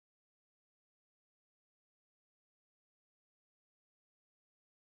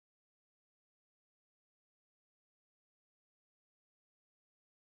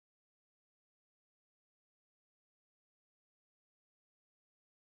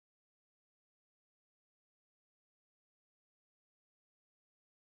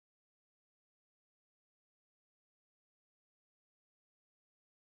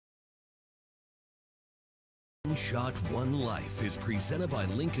One Shot, One Life is presented by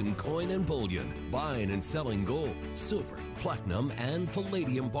Lincoln Coin and Bullion, buying and selling gold, silver, platinum, and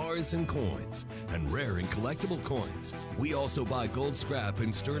palladium bars and coins, and rare and collectible coins. We also buy gold scrap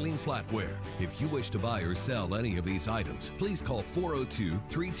and sterling flatware. If you wish to buy or sell any of these items, please call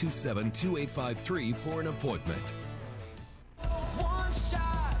 402-327-2853 for an appointment.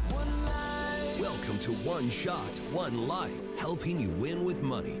 Welcome to One Shot, One Life, helping you win with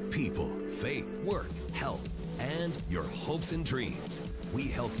money, people, faith, work, health, and your hopes and dreams. We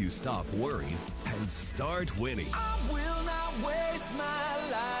help you stop worrying and start winning. I will not waste my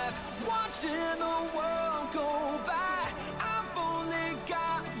life watching the world go by. I've only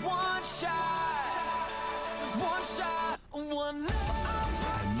got one shot, one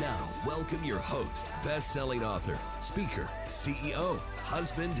life. And now, welcome your host, best-selling author, speaker, CEO,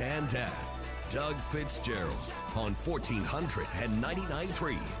 husband, and dad, Doug Fitzgerald, on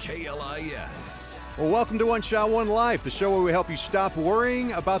 1499.3 KLIN. Well, welcome to One Shot, One Life, the show where we help you stop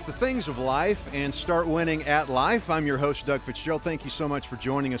worrying about the things of life and start winning at life. I'm your host, Doug Fitzgerald. Thank you so much for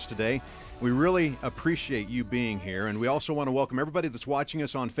joining us today. We really appreciate you being here, and we also want to welcome everybody that's watching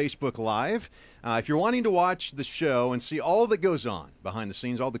us on Facebook Live. If you're wanting to watch the show and see all that goes on behind the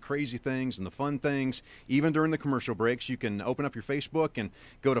scenes, all the crazy things and the fun things, even during the commercial breaks, you can open up your Facebook and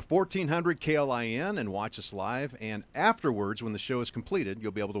go to 1400 KLIN and watch us live. And afterwards, when the show is completed,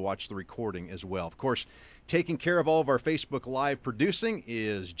 you'll be able to watch the recording as well. Of course, taking care of all of our Facebook Live producing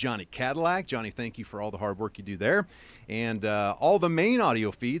is Johnny Cadillac. Johnny, thank you for all the hard work you do there. And all the main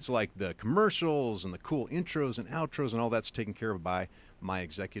audio feeds, like the commercials and the cool intros and outros and all that's taken care of by my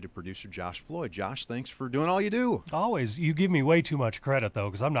executive producer, Josh Floyd. Josh, thanks for doing all you do. Always. You give me way too much credit, though,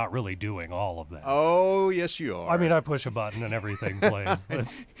 because I'm not really doing all of that. Oh, yes, you are. I mean, I push a button and everything plays.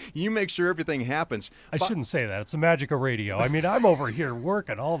 You make sure everything happens. I shouldn't say that. It's the magic of radio. I mean, I'm over here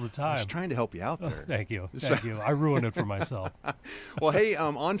working all the time. I was trying to help you out there. Oh, thank you. Thank you. I ruined it for myself. Well, hey,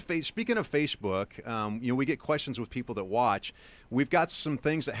 speaking of Facebook, we get questions with people that watch. We've got some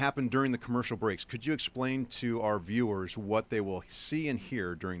things that happen during the commercial breaks. Could you explain to our viewers what they will see and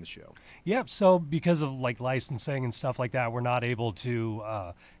hear during the show? Yep. So because of like licensing and stuff like that, we're not able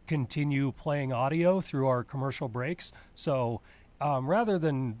to continue playing audio through our commercial breaks. So rather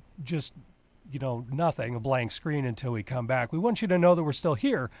than just nothing, a blank screen until we come back, we want you to know that we're still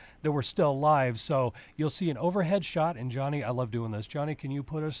here, that we're still live. So you'll see an overhead shot. And Johnny, I love doing this. Johnny, can you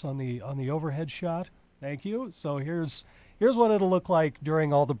put us on the overhead shot? Thank you. So here's what it'll look like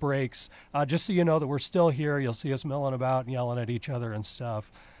during all the breaks. Just so you know that we're still here. You'll see us milling about and yelling at each other and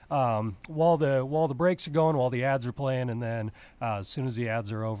stuff while the breaks are going, while the ads are playing, and then as soon as the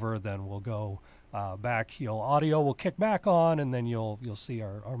ads are over, then we'll go back. Audio will kick back on, and then you'll see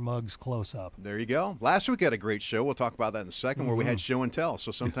our mugs close up. There you go. Last week had a great show. We'll talk about that in a second, where we had show and tell.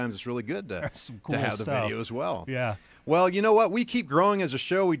 So sometimes it's really good to have the video as well. Yeah. Well, you know what? We keep growing as a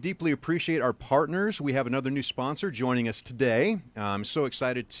show. We deeply appreciate our partners. We have another new sponsor joining us today. I'm so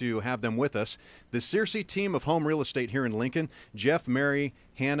excited to have them with us. The Searcy team of home real estate here in Lincoln. Jeff, Mary,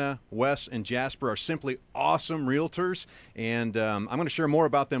 Hannah, Wes, and Jasper are simply awesome realtors. And I'm going to share more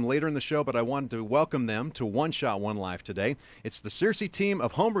about them later in the show, but I wanted to welcome them to One Shot, One Life today. It's the Searcy team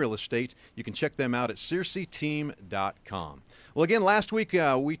of home real estate. You can check them out at searcyteam.com. Well, again, last week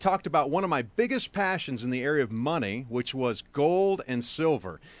we talked about one of my biggest passions in the area of money, which was gold and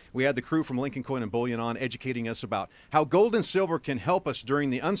silver. We had the crew from Lincoln Coin and Bullion on educating us about how gold and silver can help us during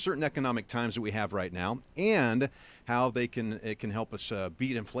the uncertain economic times that we have right now, and how it can help us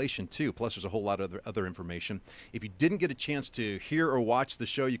beat inflation too. Plus, there's a whole lot of other information. If you didn't get a chance to hear or watch the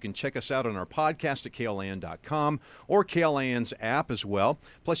show, you can check us out on our podcast at KLIN.com or KLIN's app as well.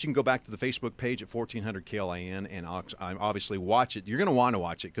 Plus, you can go back to the Facebook page at 1400 KLIN and obviously watch it. You're going to want to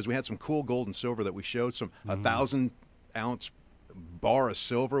watch it because we had some cool gold and silver that we showed, some 1,000-ounce bar of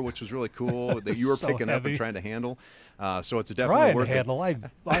silver, which was really cool, that you were so picking heavy. up and trying to handle. So it's definitely worth it.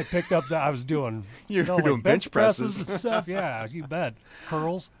 I picked up that I was doing. You're doing like bench presses and stuff. Yeah, you bet.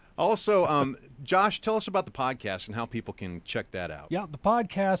 Curls. Also, Josh, tell us about the podcast and how people can check that out. Yeah, the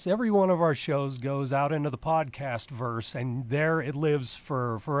podcast, every one of our shows goes out into the podcast verse, and there it lives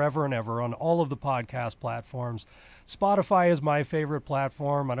for forever and ever on all of the podcast platforms. Spotify is my favorite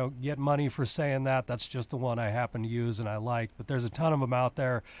platform. I don't get money for saying that. That's just the one I happen to use and I like. But there's a ton of them out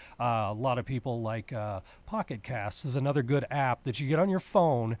there. A lot of people like Pocket Casts is another good app that you get on your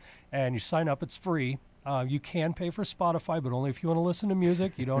phone, and you sign up. It's free. You can pay for Spotify, but only if you want to listen to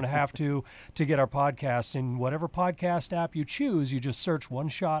music. You don't have to get our podcast. In whatever podcast app you choose, you just search One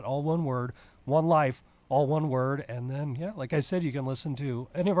Shot, all one word, One Life, all one word. And then, yeah, like I said, you can listen to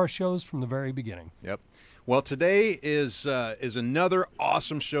any of our shows from the very beginning. Yep. Well, today is another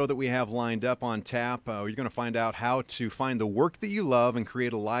awesome show that we have lined up on tap. You're going to find out how to find the work that you love and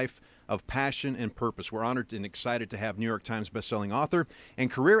create a life of passion and purpose. We're honored and excited to have New York Times bestselling author and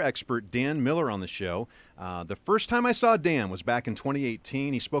career expert Dan Miller on the show. The first time I saw Dan was back in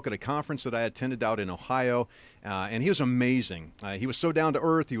 2018. He spoke at a conference that I attended out in Ohio, and he was amazing. He was so down to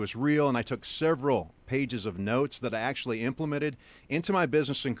earth, he was real, and I took several pages of notes that I actually implemented into my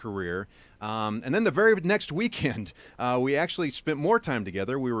business and career. And then the very next weekend, we actually spent more time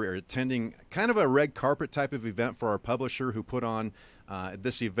together. We were attending kind of a red carpet type of event for our publisher who put on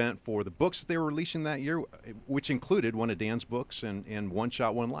this event for the books that they were releasing that year, which included one of Dan's books and One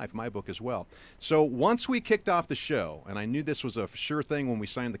Shot, One Life, my book as well. So once we kicked off the show, and I knew this was a sure thing when we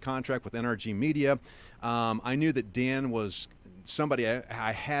signed the contract with NRG Media, I knew that Dan was somebody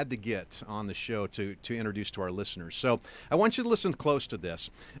I had to get on the show to introduce to our listeners. So I want you to listen close to this.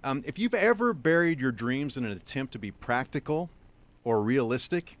 If you've ever buried your dreams in an attempt to be practical or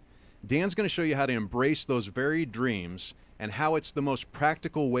realistic, Dan's going to show you how to embrace those very dreams and how it's the most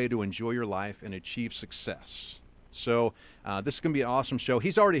practical way to enjoy your life and achieve success. So this is going to be an awesome show.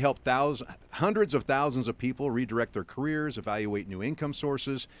 He's already helped hundreds of thousands of people redirect their careers, evaluate new income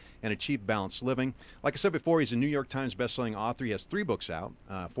sources, and achieve balanced living. Like I said before, he's a New York Times bestselling author. He has 3 books out,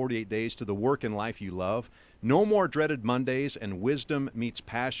 48 Days to the Work and Life You Love, No More Dreaded Mondays, and Wisdom Meets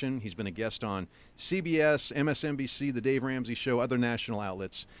Passion. He's been a guest on CBS, MSNBC, The Dave Ramsey Show, other national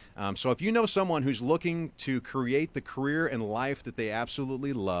outlets. So if you know someone who's looking to create the career and life that they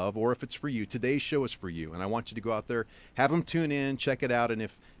absolutely love, or if it's for you, today's show is for you. And I want you to go out there, have them tune in, check it out. And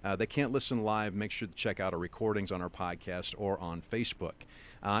if they can't listen live, make sure to check out our recordings on our podcast or on Facebook.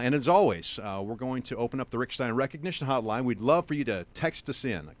 And as always, we're going to open up the Rick Stein Recognition Hotline. We'd love for you to text us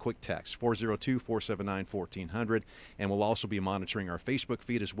in, a quick text, 402-479-1400. And we'll also be monitoring our Facebook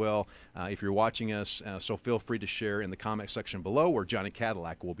feed as well if you're watching us. So feel free to share in the comment section below, where Johnny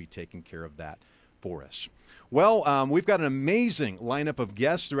Cadillac will be taking care of that for us. Well, we've got an amazing lineup of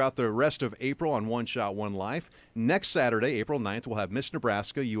guests throughout the rest of April on One Shot, One Life. Next Saturday, April 9th, we'll have Miss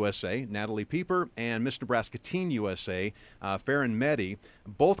Nebraska USA, Natalie Pieper, and Miss Nebraska Teen USA, Farron Meddy.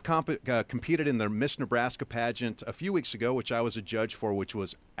 Both competed in the Miss Nebraska pageant a few weeks ago, which I was a judge for, which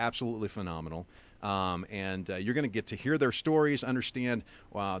was absolutely phenomenal. And you're going to get to hear their stories, understand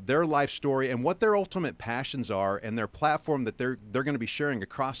their life story, and what their ultimate passions are, and their platform that they're going to be sharing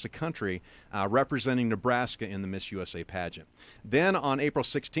across the country, representing Nebraska in the Miss USA pageant. Then on April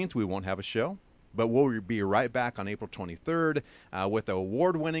 16th, we won't have a show, but we'll be right back on April 23rd with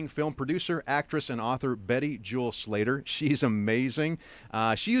award-winning film producer, actress, and author Betty Jewel Slater. She's amazing.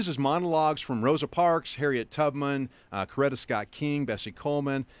 She uses monologues from Rosa Parks, Harriet Tubman, Coretta Scott King, Bessie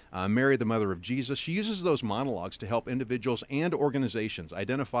Coleman, Mary, the Mother of Jesus. She uses those monologues to help individuals and organizations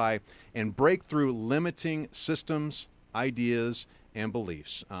identify and break through limiting systems, ideas, and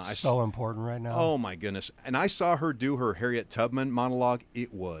beliefs. So important right now. Oh, my goodness. And I saw her do her Harriet Tubman monologue.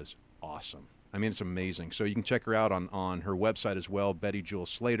 It was awesome. I mean, it's amazing. So you can check her out on her website as well, Betty Jewel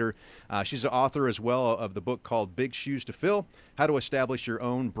Slater. She's the author as well of the book called Big Shoes to Fill, How to Establish Your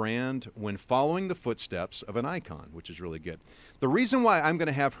Own Brand When Following the Footsteps of an Icon, which is really good. The reason why I'm going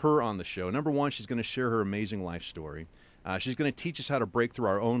to have her on the show, number one, she's going to share her amazing life story. She's going to teach us how to break through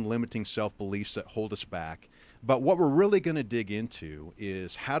our own limiting self-beliefs that hold us back. But what we're really going to dig into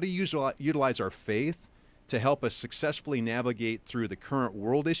is how to utilize our faith to help us successfully navigate through the current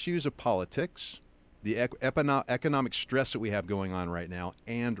world issues of politics, the economic stress that we have going on right now,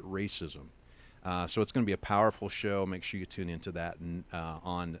 and racism. So it's going to be a powerful show. Make sure you tune into that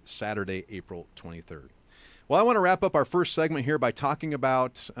on Saturday, April 23rd. Well, I want to wrap up our first segment here by talking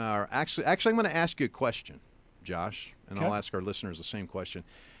about, actually, I'm going to ask you a question, Josh, and Okay. I'll ask our listeners the same question.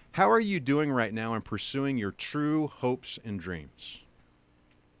 How are you doing right now in pursuing your true hopes and dreams?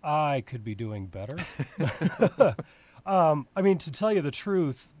 I could be doing better. I mean, to tell you the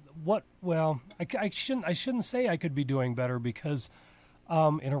truth, I shouldn't say I could be doing better, because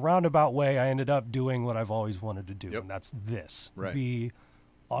in a roundabout way, I ended up doing what I've always wanted to do, Yep. and that's this, Right. be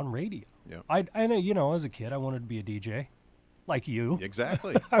on radio. Yep. I know, as a kid, I wanted to be a DJ, like you.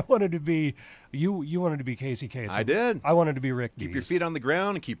 Exactly. I wanted to be, you wanted to be Casey Kasem. I did. I wanted to be Rick Keep Dees. your feet on the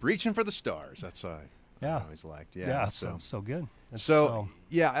ground and keep reaching for the stars. That's what I Yeah. always liked. Yeah, so. so good. It's So,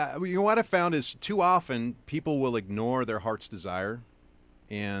 you know what I found is too often people will ignore their heart's desire.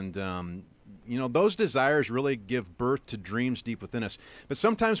 And, those desires really give birth to dreams deep within us. But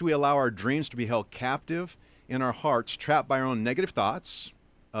sometimes we allow our dreams to be held captive in our hearts, trapped by our own negative thoughts,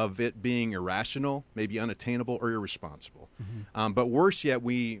 of it being irrational, maybe unattainable, or irresponsible. But worse yet,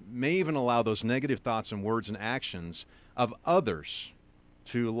 we may even allow those negative thoughts and words and actions of others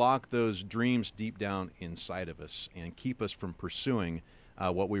to lock those dreams deep down inside of us and keep us from pursuing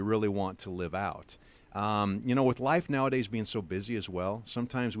what we really want to live out. With life nowadays being so busy as well,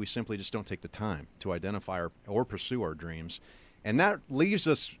 sometimes we simply just don't take the time to identify or pursue our dreams. And that leaves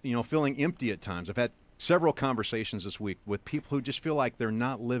us, feeling empty at times. I've had several conversations this week with people who just feel like they're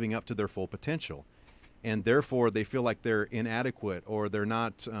not living up to their full potential. And therefore, they feel like they're inadequate or they're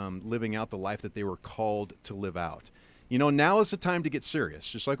not living out the life that they were called to live out. Now is the time to get serious,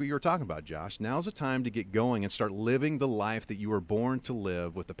 just like what you were talking about, Josh. Now is the time to get going and start living the life that you were born to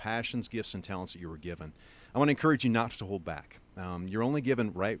live with the passions, gifts, and talents that you were given. I want to encourage you not to hold back. You're only given,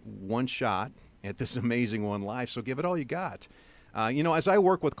 one shot at this amazing one life, so give it all you got. As I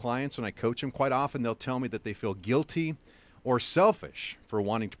work with clients and I coach them, quite often they'll tell me that they feel guilty or selfish for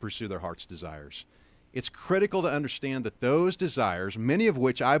wanting to pursue their heart's desires. It's critical to understand that those desires, many of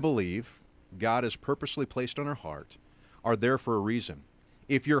which I believe God has purposely placed on our heart, are there for a reason.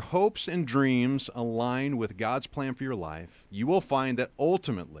 If your hopes and dreams align with God's plan for your life, you will find that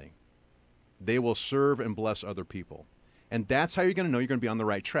ultimately they will serve and bless other people. And that's how you're going to know you're going to be on the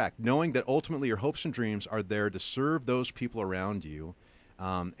right track, knowing that ultimately your hopes and dreams are there to serve those people around you,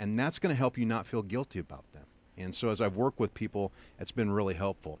 and that's going to help you not feel guilty about them. And so as I've worked with people, it's been really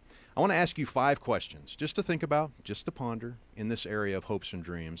helpful. I want to ask you 5 questions just to think about, just to ponder in this area of hopes and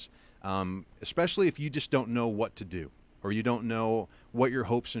dreams, especially if you just don't know what to do or you don't know what your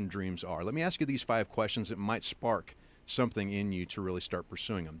hopes and dreams are. Let me ask you these 5 questions that might spark something in you to really start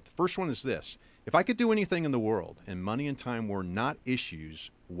pursuing them. The first one is this: if I could do anything in the world and money and time were not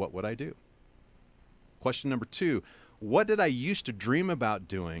issues, what would I do? Question number 2, what did I used to dream about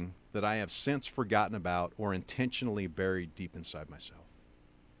doing that I have since forgotten about or intentionally buried deep inside myself?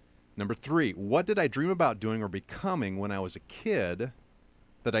 Number 3, what did I dream about doing or becoming when I was a kid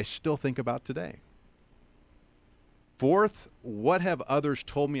that I still think about today? 4th, what have others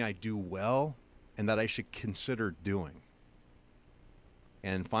told me I do well and that I should consider doing?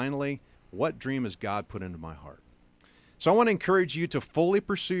 And finally, what dream has God put into my heart? So I want to encourage you to fully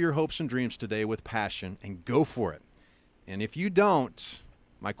pursue your hopes and dreams today with passion and go for it. And if you don't,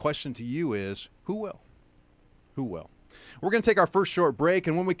 my question to you is, who will? Who will? We're going to take our first short break,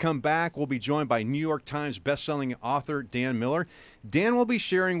 and when we come back, we'll be joined by New York Times bestselling author Dan Miller. Dan will be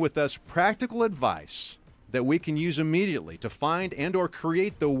sharing with us practical advice that we can use immediately to find and or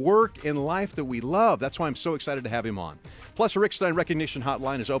create the work in life that we love. That's why I'm so excited to have him on. Plus, a Rick Stein Recognition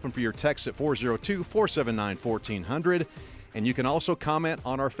Hotline is open for your texts at 402-479-1400. And you can also comment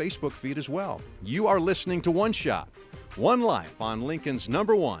on our Facebook feed as well. You are listening to One Shot, One Life on Lincoln's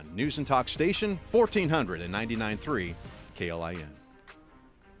 #1 news and talk station, 1499.3 KLIN.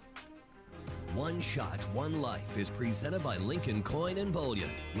 One Shot, One Life is presented by Lincoln Coin and Bullion,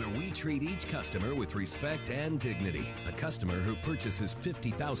 where we treat each customer with respect and dignity. A customer who purchases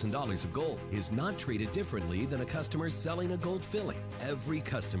 $50,000 of gold is not treated differently than a customer selling a gold filling. Every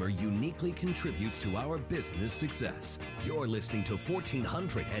customer uniquely contributes to our business success. You're listening to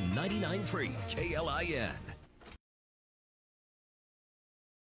 1499.3 KLIN.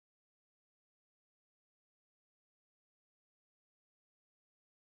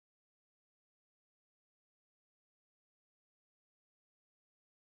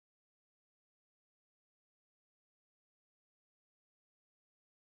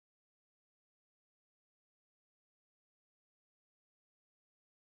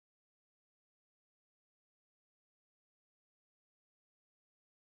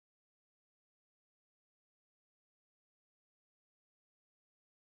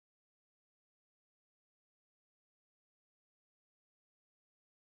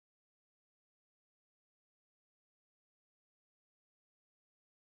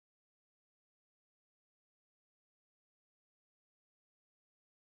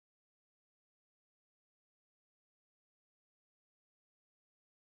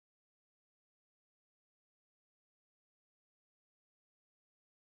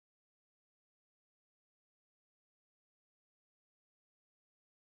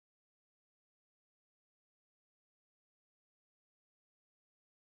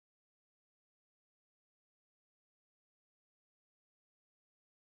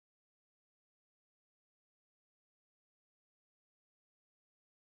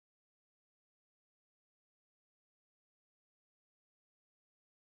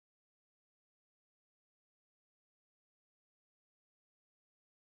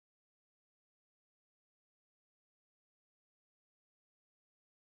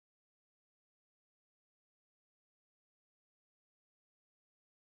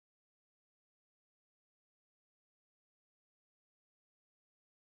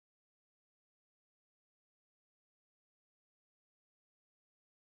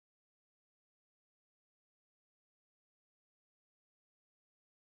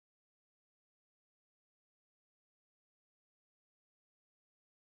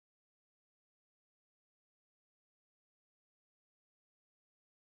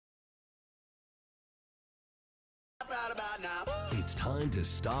 It's time to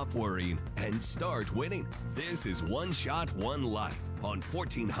stop worrying and start winning. This is One Shot, One Life on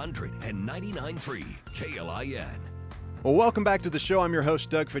 1499.3 KLIN. Well, welcome back to the show. I'm your host,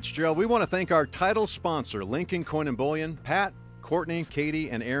 Doug Fitzgerald. We want to thank our title sponsor, Lincoln Coin and Bullion. Pat, Courtney, Katie,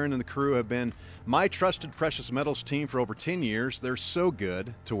 and Aaron and the crew have been my trusted precious metals team for over 10 years. They're so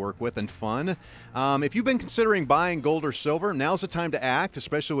good to work with and fun. If you've been considering buying gold or silver, now's the time to act,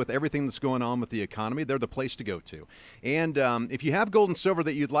 especially with everything that's going on with the economy. They're the place to go to. And if you have gold and silver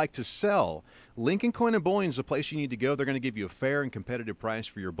that you'd like to sell, Lincoln Coin and Bullion is the place you need to go. They're going to give you a fair and competitive price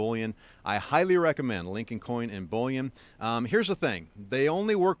for your bullion. I highly recommend Lincoln Coin and Bullion. Here's the thing. They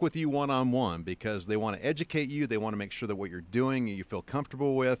only work with you one-on-one because they want to educate you. They want to make sure that what you're doing you feel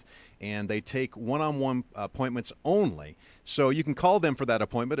comfortable with, and they take one-on-one appointments only. So you can call them for that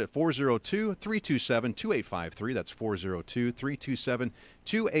appointment at 402-327-2853. That's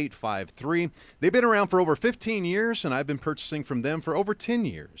 402-327-2853. They've been around for over 15 years, and I've been purchasing from them for over 10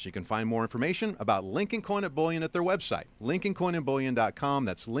 years. You can find more information about Lincoln Coin and Bullion at their website, lincolncoinandbullion.com.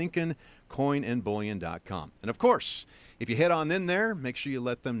 That's lincolncoinandbullion.com. And of course, if you head on in there, make sure you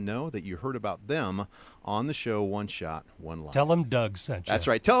let them know that you heard about them on the show One Shot, One Life. Tell them Doug sent you. That's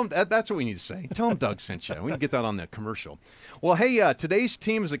right. Tell them, that's what we need to say. Tell them Doug sent you. We can get that on the commercial. Well, hey, today's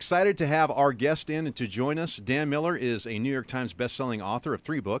team is excited to have our guest in and to join us. Dan Miller is a New York Times bestselling author of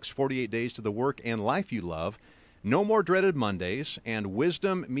 3 books, 48 Days to the Work and Life You Love, No More Dreaded Mondays, and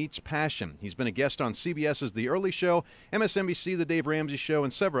Wisdom Meets Passion. He's been a guest on CBS's The Early Show, MSNBC, The Dave Ramsey Show,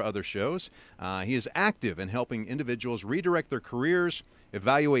 and several other shows. He is active in helping individuals redirect their careers,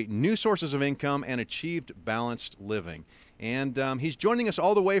 evaluate new sources of income, and achieve balanced living. And he's joining us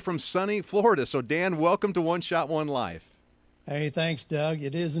all the way from sunny Florida. So, Dan, welcome to One Shot, One Life. Hey, thanks, Doug.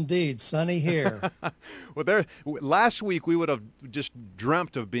 It is indeed sunny here. Well, last week we would have just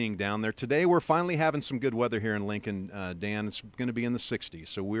dreamt of being down there. Today we're finally having some good weather here in Lincoln, Dan. It's going to be in the 60s,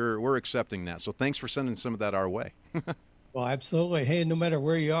 so we're accepting that. So thanks for sending some of that our way. Well, absolutely. Hey, no matter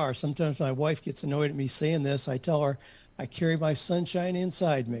where you are, sometimes my wife gets annoyed at me saying this. I tell her I carry my sunshine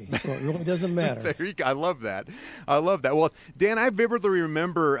inside me, so it really doesn't matter. There you go. I love that. I love that. Well, Dan, I vividly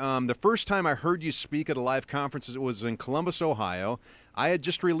remember the first time I heard you speak at a live conference. It was in Columbus, Ohio. I had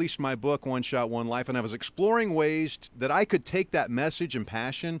just released my book, One Shot, One Life, and I was exploring ways that I could take that message and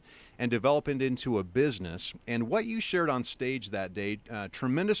passion and develop it into a business. And what you shared on stage that day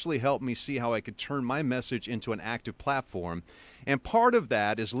tremendously helped me see how I could turn my message into an active platform. And part of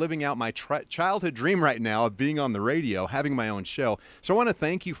that is living out my childhood dream right now of being on the radio, having my own show. So I want to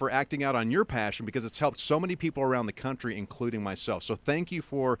thank you for acting out on your passion because it's helped so many people around the country, including myself. So thank you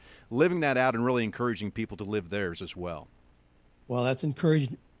for living that out and really encouraging people to live theirs as well. Well, that's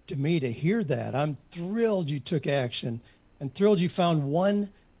encouraging to me to hear that. I'm thrilled you took action and thrilled you found one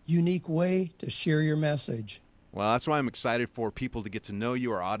unique way to share your message. Well, that's why I'm excited for people to get to know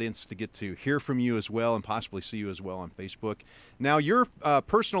you, our audience, to get to hear from you as well and possibly see you as well on Facebook. Now, your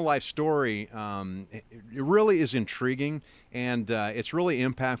personal life story, it really is intriguing and it's really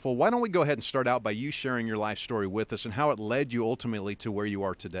impactful. Why don't we go ahead and start out by you sharing your life story with us and how it led you ultimately to where you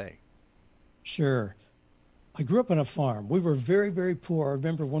are today? Sure. I grew up on a farm. We were very, very poor. I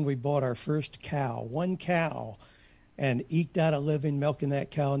remember when we bought our first cow, one cow, and eked out a living milking that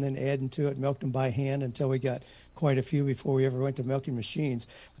cow and then adding to it, milked them by hand until we got quite a few before we ever went to milking machines.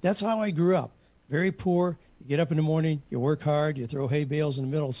 But that's how I grew up. Very poor. You get up in the morning, you work hard, you throw hay bales in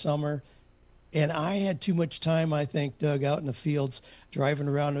the middle of summer. And I had too much time, I think, Doug, out in the fields, driving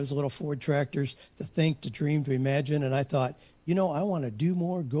around those little Ford tractors to think, to dream, to imagine. And I thought, you know, I want to do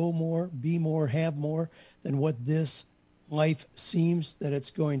more, go more, be more, have more than what this life seems that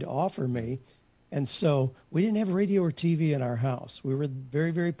it's going to offer me. And so we didn't have radio or TV in our house. We were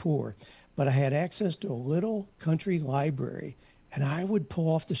very, very poor. But I had access to a little country library. And I would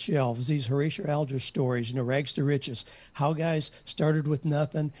pull off the shelves these Horatio Alger stories, you know, rags to riches, how guys started with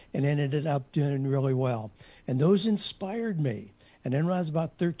nothing and ended up doing really well. And those inspired me. And then when I was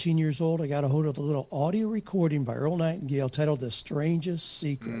about 13 years old, I got a hold of a little audio recording by Earl Nightingale titled The Strangest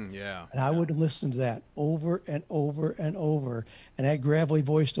Secret. And I would listen to that over and over and over. And that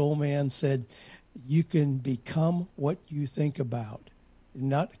gravelly-voiced old man said, you can become what you think about.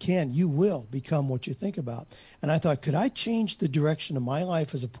 Not can, you will become what you think about. And I thought, could I change the direction of my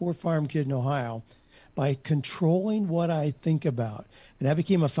life as a poor farm kid in Ohio by controlling what I think about? And that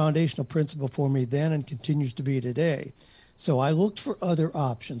became a foundational principle for me then and continues to be today. So I looked for other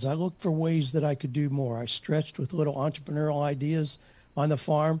options. I looked for ways that I could do more. I stretched with little entrepreneurial ideas on the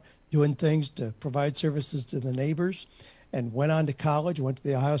farm, doing things to provide services to the neighbors, and went on to college, went to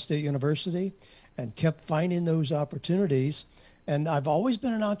the Ohio State University, and kept finding those opportunities. And I've always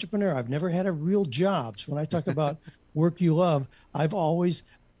been an entrepreneur. I've never had a real job. So when I talk about work you love, I've always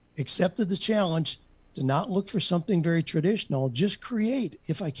accepted the challenge to not look for something very traditional, just create.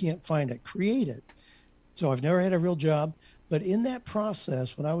 If I can't find it, create it. So I've never had a real job, but in that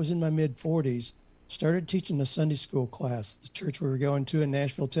process, when I was in my mid 40s, started teaching the Sunday school class, the church we were going to in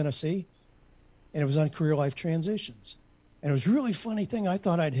Nashville, Tennessee, and it was on career life transitions. And it was a really funny thing. I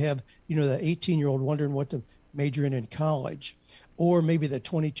thought I'd have, the 18-year-old wondering what to major in college, or maybe the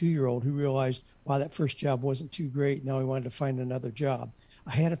 22-year-old who realized, wow, that first job wasn't too great. Now he wanted to find another job.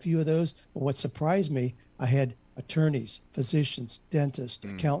 I had a few of those, but what surprised me, I had attorneys, physicians, dentists,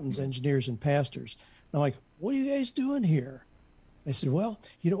 accountants, engineers, and pastors. And I'm like, what are you guys doing here? They said, well,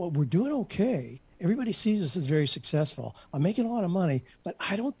 you know what, we're doing okay. Everybody sees us as very successful. I'm making a lot of money, but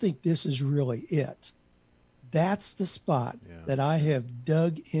I don't think this is really it. That's the spot that I have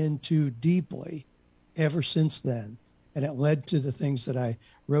dug into deeply ever since then. And it led to the things that I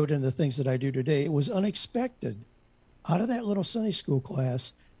wrote and the things that I do today. It was unexpected out of that little Sunday school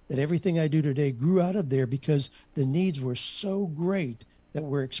class that everything I do today grew out of there because the needs were so great that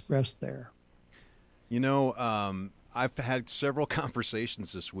were expressed there. I've had several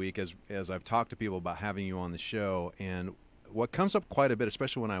conversations this week as I've talked to people about having you on the show, and what comes up quite a bit,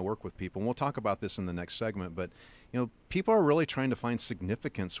 especially when I work with people, and we'll talk about this in the next segment, but people are really trying to find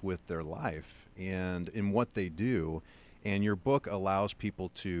significance with their life and in what they do. And your book allows people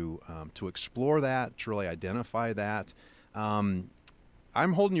to explore that, to really identify that. I'm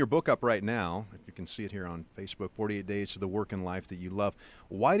holding your book up right now. If you can see it here on Facebook, 48 Days to the Work and Life That You Love.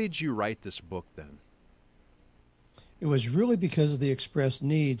 Why did you write this book then? It was really because of the expressed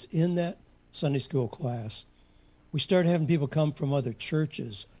needs in that Sunday school class. We started having people come from other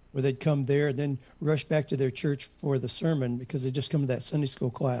churches where they'd come there and then rush back to their church for the sermon because they just come to that Sunday school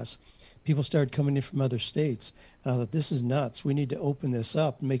class. People started coming in from other states. And I thought, this is nuts. We need to open this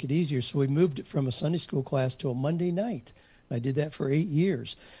up and make it easier. So we moved it from a Sunday school class to a Monday night. I did that for 8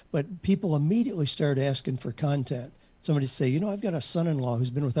 years. But people immediately started asking for content. Somebody say, I've got a son-in-law who's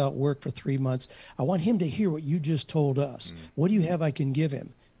been without work for 3 months. I want him to hear what you just told us. What do you have I can give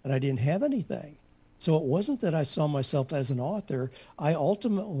him? And I didn't have anything. So it wasn't that I saw myself as an author. I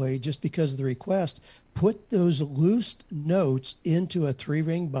ultimately, just because of the request, put those loose notes into a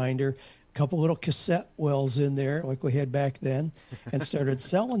 3-ring binder, a couple little cassette wells in there like we had back then, and started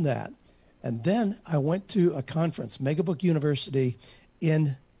selling that. And then I went to a conference, Megabook University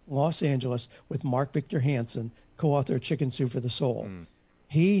in Los Angeles, with Mark Victor Hansen, co-author of Chicken Soup for the Soul.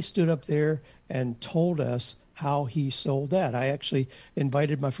 He stood up there and told us how he sold that. I actually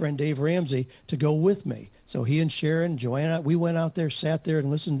invited my friend Dave Ramsey to go with me. So he and Sharon, Joanna, we went out there, sat there and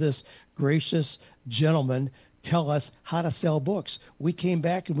listened to this gracious gentleman tell us how to sell books. We came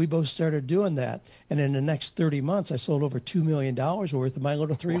back and we both started doing that. And in the next 30 months, I sold over $2 million worth of my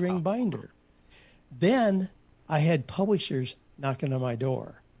little 3-ring binder. Then I had publishers knocking on my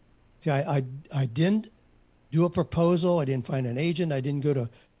door. See, I didn't do a proposal. I didn't find an agent. I didn't go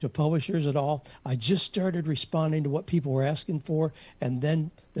to publishers at all. I just started responding to what people were asking for, and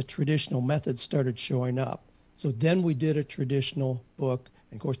then the traditional methods started showing up. So then we did a traditional book.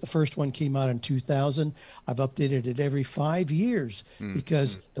 And of course, the first one came out in 2000. I've updated it every 5 years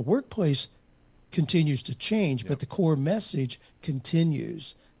because the workplace continues to change, but the core message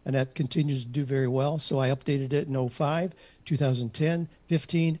continues. And that continues to do very well. So I updated it in 05, 2010,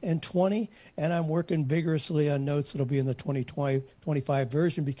 15, and 20. And I'm working vigorously on notes that'll be in the 2025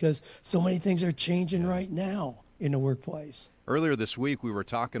 version because so many things are changing right now in the workplace. Earlier this week, we were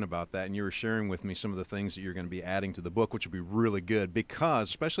talking about that, and you were sharing with me some of the things that you're going to be adding to the book, which will be really good because,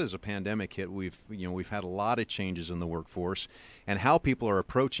 especially as a pandemic hit, we've had a lot of changes in the workforce and how people are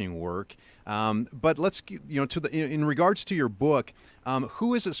approaching work. But let's, in regards to your book,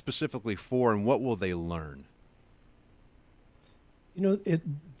 who is it specifically for, and what will they learn?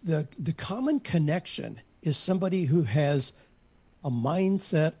 The common connection is somebody who has a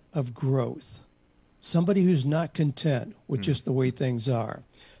mindset of growth. Somebody who's not content with just the way things are.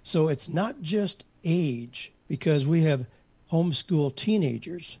 So it's not just age, because we have homeschool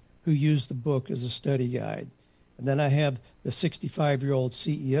teenagers who use the book as a study guide. And then I have the 65-year-old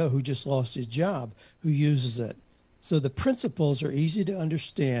CEO who just lost his job who uses it. So the principles are easy to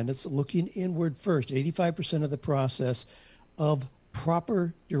understand. It's looking inward first. 85% of the process of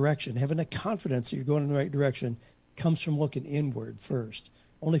proper direction, having the confidence that you're going in the right direction, comes from looking inward first.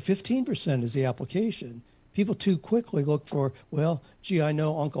 Only 15% is the application. People too quickly look for, well, gee, I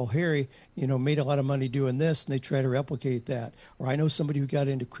know Uncle Harry, made a lot of money doing this, and they try to replicate that. Or I know somebody who got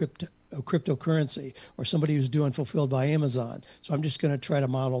into cryptocurrency, or somebody who's doing Fulfilled by Amazon, so I'm just going to try to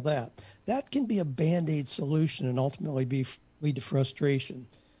model that. That can be a Band-Aid solution and ultimately lead to frustration.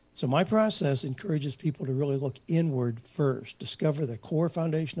 So my process encourages people to really look inward first, discover the core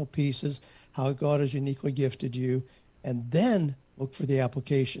foundational pieces, how God has uniquely gifted you, and then look for the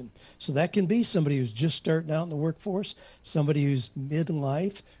application. So that can be somebody who's just starting out in the workforce, somebody who's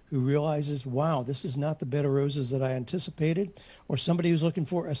midlife, who realizes, wow, this is not the bed of roses that I anticipated, or somebody who's looking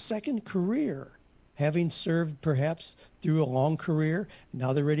for a second career, having served perhaps through a long career.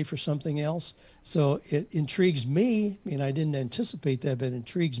 Now they're ready for something else. So it intrigues me, I didn't anticipate that, but it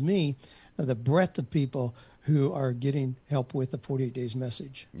intrigues me, the breadth of people who are getting help with the 48 Days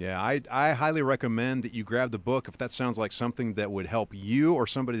message. Yeah, I highly recommend that you grab the book. If that sounds like something that would help you or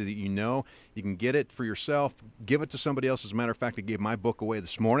somebody that you know, you can get it for yourself, give it to somebody else. As a matter of fact, I gave my book away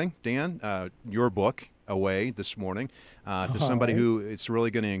this morning, Dan, your book away this morning to somebody who it's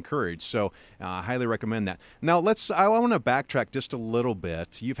really going to encourage. So I highly recommend that. Now I want to backtrack just a little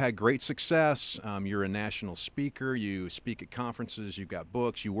bit. You've had great success. You're a national speaker. You speak at conferences. You've got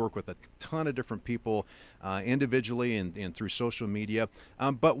books. You work with a ton of different people individually and through social media.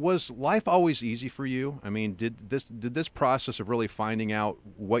 But was life always easy for you? I mean, did this process of really finding out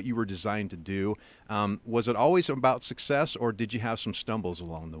what you were designed to do, was it always about success, or did you have some stumbles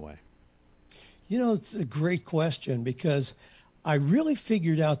along the way? It's a great question, because I really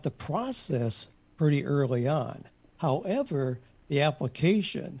figured out the process pretty early on. However, the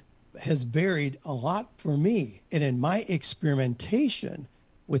application has varied a lot for me. And in my experimentation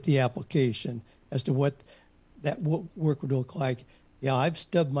with the application as to what that work would look like, yeah, I've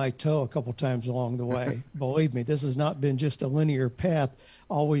stubbed my toe a couple times along the way. Believe me, this has not been just a linear path,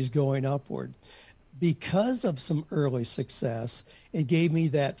 always going upward. Because of some early success, it gave me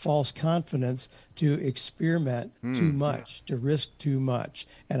that false confidence to experiment too much, to risk too much.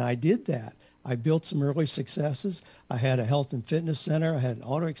 And I did that. I built some early successes. I had a health and fitness center. I had an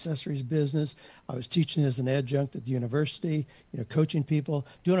auto accessories business. I was teaching as an adjunct at the university, coaching people,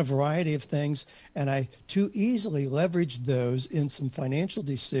 doing a variety of things. And I too easily leveraged those in some financial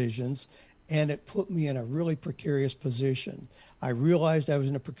decisions, and it put me in a really precarious position. I realized I was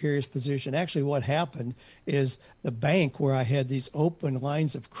in a precarious position. Actually, what happened is the bank, where I had these open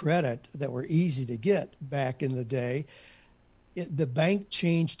lines of credit that were easy to get back in the day, the bank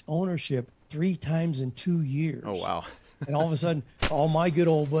changed ownership 3 times in 2 years. Oh, wow. And all of a sudden, all my good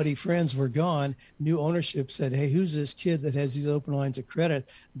old buddy friends were gone. New ownership said, hey, who's this kid that has these open lines of credit?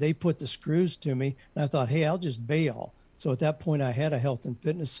 They put the screws to me. And I thought, hey, I'll just bail. So at that point, I had a health and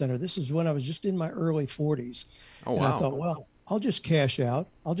fitness center. This is when I was just in my early 40s. Oh, and wow. I thought, well, I'll just cash out.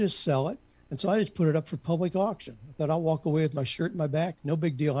 I'll just sell it. And so I just put it up for public auction. I thought I'll walk away with my shirt in my back. No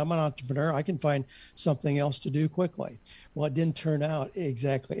big deal. I'm an entrepreneur. I can find something else to do quickly. Well, it didn't turn out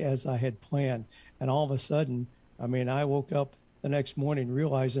exactly as I had planned. And all of a sudden, I woke up the next morning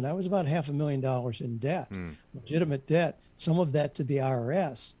realizing I was about $500,000 in debt, legitimate debt, some of that to the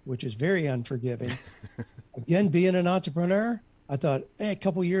IRS, which is very unforgiving. Again, being an entrepreneur, I thought, hey, a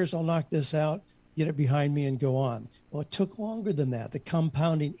couple years, I'll knock this out, get it behind me and go on. Well, it took longer than that. The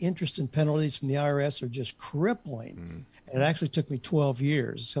compounding interest and penalties from the IRS are just crippling. And it actually took me 12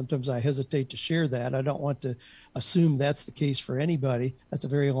 years. Sometimes I hesitate to share that. I don't want to assume that's the case for anybody. That's a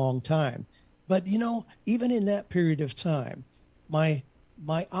very long time. But, even in that period of time, my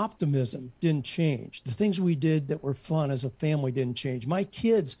optimism didn't change. The things we did that were fun as a family didn't change. My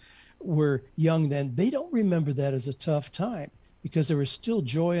kids were young then. They don't remember that as a tough time, because there was still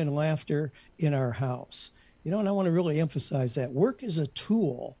joy and laughter in our house. And I want to really emphasize that work is a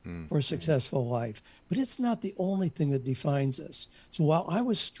tool for a successful life, but it's not the only thing that defines us. So while I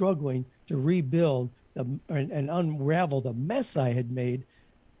was struggling to rebuild and unravel the mess I had made,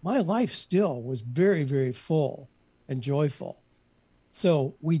 my life still was very, very full and joyful.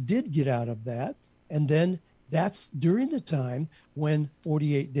 So we did get out of that. And then that's during the time when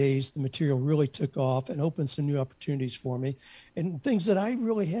 48 Days, the material really took off and opened some new opportunities for me, and things that I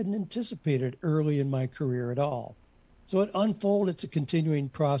really hadn't anticipated early in my career at all. So it unfolded. It's a continuing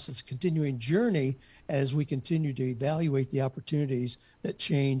process, a continuing journey as we continue to evaluate the opportunities that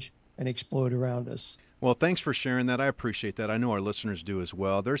change and explode around us. Well, thanks for sharing that. I appreciate that. I know our listeners do as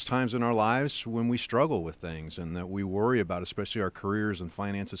well. There's times in our lives when we struggle with things and that we worry about, especially our careers and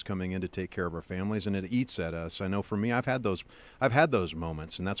finances coming in to take care of our families, and it eats at us. I know for me, I've had those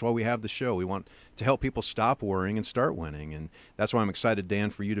moments, and that's why we have the show. We want to help people stop worrying and start winning, and that's why I'm excited,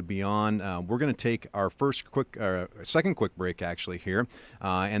 Dan, for you to be on. We're going to take our second quick break actually here,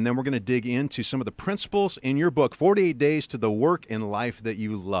 and then we're going to dig into some of the principles in your book, 48 Days to the Work and Life That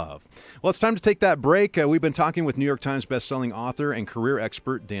You Love. Well, it's time to take that break. We've been talking with New York Times bestselling author and career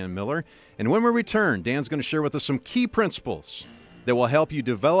expert Dan Miller. And when we return, Dan's going to share with us some key principles that will help you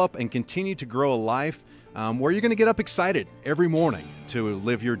develop and continue to grow a life where you're going to get up excited every morning to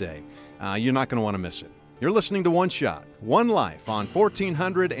live your day. You're not going to want to miss it. You're listening to One Shot, One Life on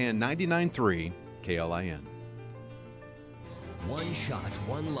 1499.3 KLIN. One Shot,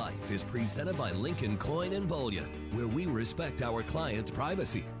 One Life is presented by Lincoln Coin and Bullion, where we respect our clients'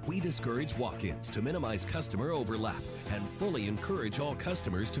 privacy. We discourage walk-ins to minimize customer overlap and fully encourage all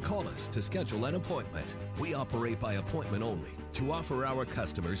customers to call us to schedule an appointment. We operate by appointment only to offer our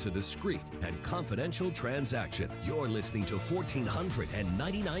customers a discreet and confidential transaction. You're listening to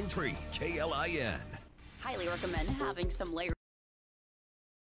 1499.3 KLIN. Highly recommend having some layers.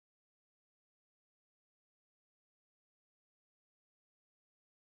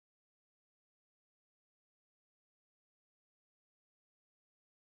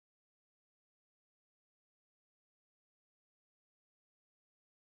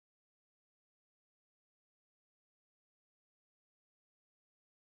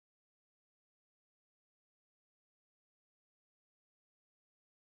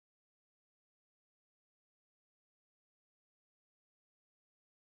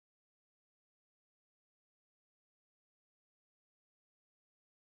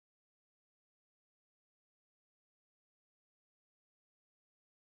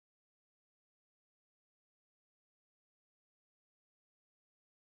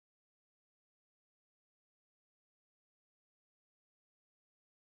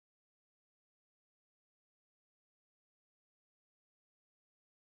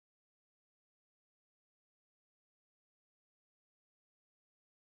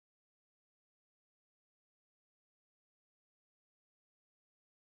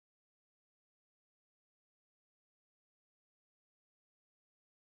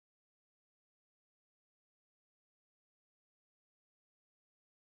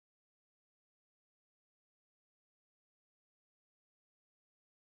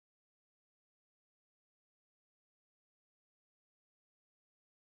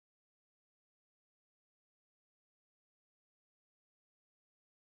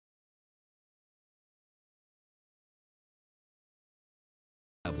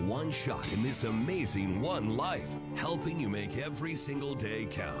 Have one shot in this amazing one life, helping you make every single day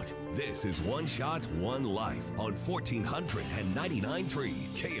count. This is One Shot, One Life on 1499.3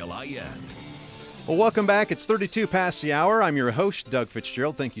 KLIN. Well, welcome back. It's 32 past the hour. I'm your host, Doug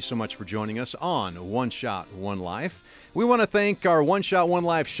Fitzgerald. Thank you so much for joining us on One Shot, One Life. We want to thank our One Shot, One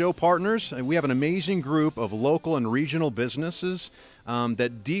Life show partners. We have an amazing group of local and regional businesses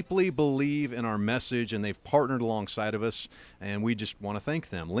that deeply believe in our message, and they've partnered alongside of us, and we just want to thank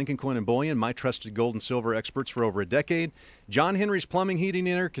them. Lincoln Coin and Bullion, my trusted gold and silver experts for over a decade. John Henry's Plumbing, Heating,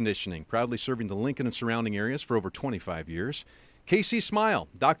 and Air Conditioning, proudly serving the Lincoln and surrounding areas for over 25 years. KC Smile,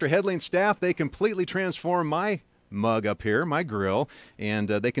 Dr. Headley and staff, they completely transform my mug up here, my grill, and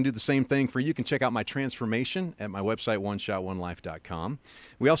they can do the same thing for you. You can check out my transformation at my website, oneshotonelife.com.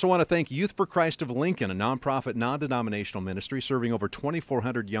 We also want to thank Youth for Christ of Lincoln, a nonprofit, non-denominational ministry serving over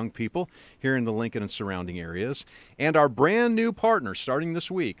 2,400 young people here in the Lincoln and surrounding areas. And our brand new partner starting this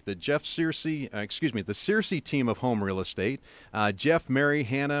week, the Searcy team of Home Real Estate. Jeff, Mary,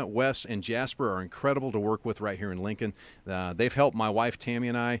 Hannah, Wes, and Jasper are incredible to work with right here in Lincoln. They've helped my wife Tammy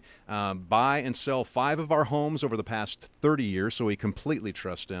and I buy and sell 5 of our homes over the past 30 years, so we completely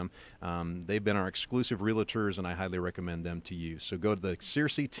trust them. They've been our exclusive realtors, and I highly recommend them to you. So go to the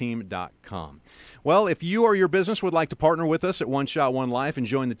SearcyTeam.com. Well, if you or your business would like to partner with us at One Shot, One Life and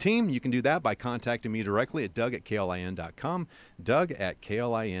join the team, you can do that by contacting me directly at doug@klin.com,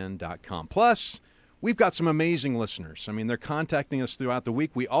 doug@klin.com. Plus, we've got some amazing listeners. I mean, they're contacting us throughout the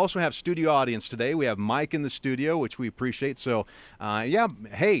week. We also have studio audience today. We have Mike in the studio, which we appreciate. So,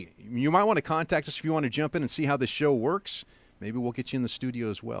 hey, you might want to contact us if you want to jump in and see how this show works. Maybe we'll get you in the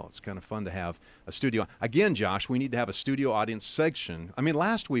studio as well. It's kind of fun to have a studio. Again, Josh, we need to have a studio audience section. I mean,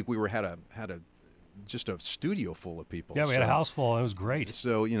 last week we had just a studio full of people. Yeah, we had a house full. It was great.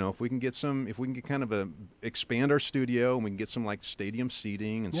 So, if we can get kind of expand our studio, and we can get some like stadium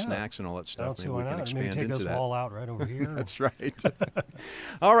seating and snacks and all that stuff, maybe we can expand maybe take into this that. wall out right over here. That's right.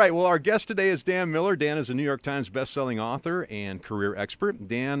 All right. Well, our guest today is Dan Miller. Dan is a New York Times bestselling author and career expert.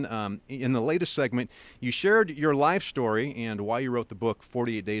 Dan, in the latest segment, you shared your life story and why you wrote the book,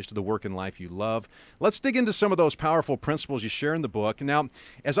 48 Days to the Work and Life You Love. Let's dig into some of those powerful principles you share in the book. Now,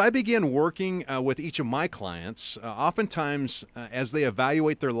 as I began working with each of my clients, oftentimes as they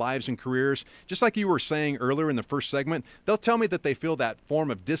evaluate their lives and careers, just like you were saying earlier in the first segment, they'll tell me that they feel that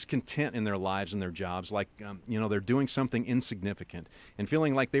form of discontent in their lives and their jobs, like, they're doing something insignificant and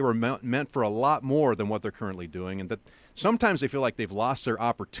feeling like they were meant for a lot more than what they're currently doing, and that sometimes they feel like they've lost their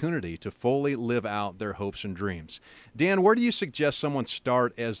opportunity to fully live out their hopes and dreams. Dan, where do you suggest someone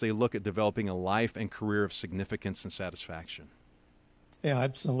start as they look at developing a life and career of significance and satisfaction? Yeah,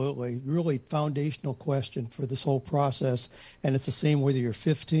 absolutely. Really foundational question for this whole process. And it's the same whether you're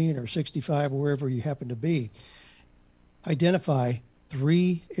 15 or 65 or wherever you happen to be. Identify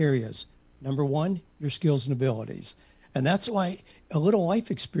 3 areas. Number 1, your skills and abilities. And that's why a little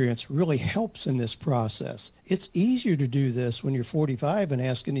life experience really helps in this process. It's easier to do this when you're 45 and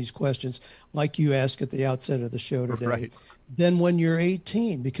asking these questions like you asked at the outset of the show today, right, than when you're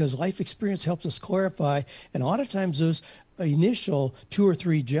 18, because life experience helps us clarify. And a lot of times those initial 2 or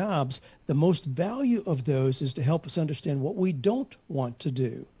 3 jobs, the most value of those is to help us understand what we don't want to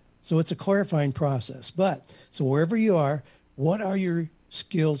do. So it's a clarifying process. So wherever you are, what are your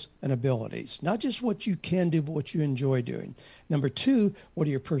skills and abilities? Not just what you can do, but what you enjoy doing. Number 2, what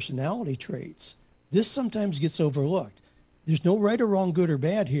are your personality traits? This sometimes gets overlooked. There's no right or wrong, good or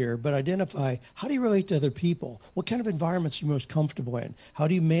bad here, but identify, how do you relate to other people? What kind of environments are you most comfortable in? How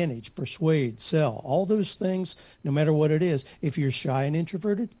do you manage, persuade, sell? All those things, no matter what it is. If you're shy and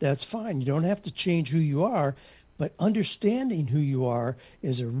introverted, that's fine. You don't have to change who you are, but understanding who you are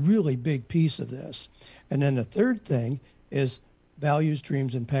is a really big piece of this. And then the third thing is values,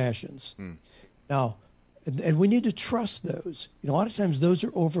 dreams, and passions. Now, and we need to trust those. A lot of times those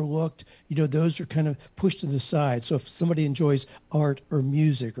are overlooked. Those are kind of pushed to the side. So if somebody enjoys art or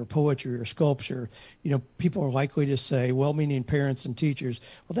music or poetry or sculpture, people are likely to say, well-meaning parents and teachers,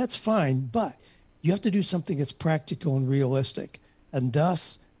 well, that's fine, but you have to do something that's practical and realistic. And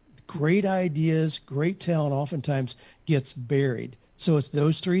thus, great ideas, great talent oftentimes gets buried. So it's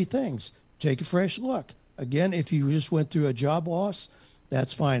those 3 things. Take a fresh look. Again, if you just went through a job loss,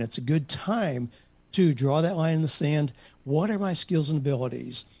 that's fine. It's a good time to draw that line in the sand. What are my skills and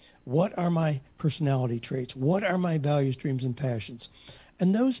abilities? What are my personality traits? What are my values, dreams, and passions?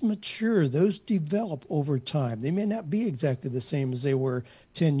 And those mature, those develop over time. They may not be exactly the same as they were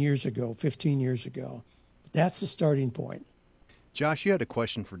 10 years ago, 15 years ago. But that's the starting point. Josh, you had a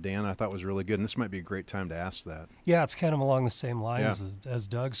question for Dan I thought was really good, and this might be a great time to ask that. Yeah, it's kind of along the same lines as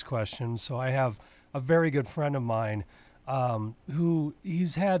Doug's question. So I have a very good friend of mine who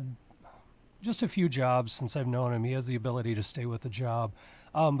he's had just a few jobs since I've known him. He has the ability to stay with a job.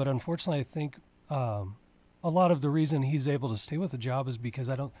 But unfortunately, I think a lot of the reason he's able to stay with a job is because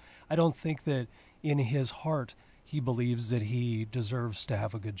I don't think that in his heart he believes that he deserves to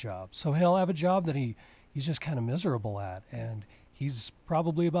have a good job. So he'll have a job that he's just kind of miserable at. And he's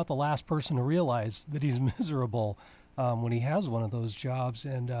probably about the last person to realize that he's miserable when he has one of those jobs.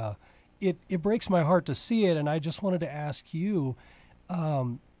 And it breaks my heart to see it, and I just wanted to ask you,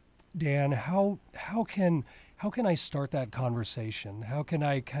 Dan, how can I start that conversation? How can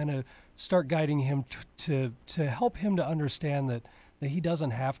I kind of start guiding him to help him to understand that he doesn't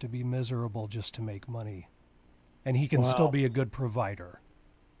have to be miserable just to make money, and he can still be a good provider?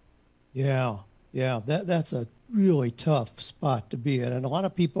 Yeah, that's a really tough spot to be in, and a lot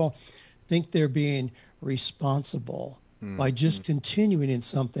of people think they're being responsible by just continuing in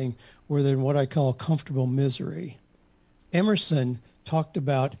something where they're in what I call comfortable misery. Emerson talked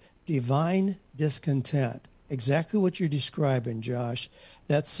about divine discontent, exactly what you're describing, Josh,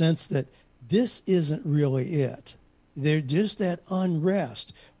 that sense that this isn't really it. There's just that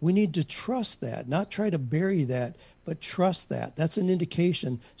unrest. We need to trust that, not try to bury that, but trust that. That's an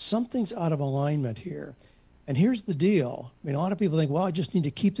indication something's out of alignment here. And here's the deal. I mean, a lot of people think, well, I just need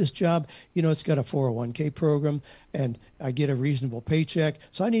to keep this job. It's got a 401k program and I get a reasonable paycheck.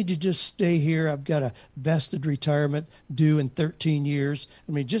 So I need to just stay here. I've got a vested retirement due in 13 years.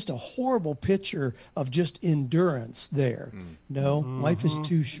 I mean, just a horrible picture of just endurance there. No, life is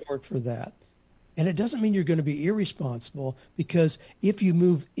too short for that. And it doesn't mean you're going to be irresponsible, because if you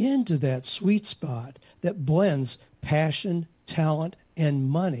move into that sweet spot that blends passion, talent, and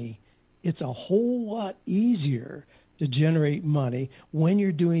money, it's a whole lot easier to generate money when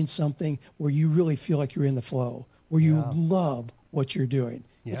you're doing something where you really feel like you're in the flow, where you love what you're doing.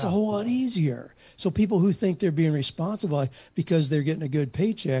 It's a whole lot easier. So people who think they're being responsible because they're getting a good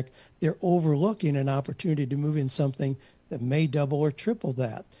paycheck, they're overlooking an opportunity to move in something that may double or triple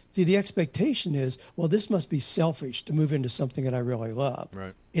that. See, the expectation is, well, this must be selfish to move into something that I really love.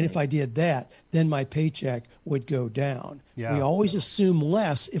 Right. And if I did that, then my paycheck would go down. Yeah. We always assume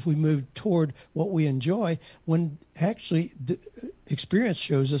less if we move toward what we enjoy, when actually the experience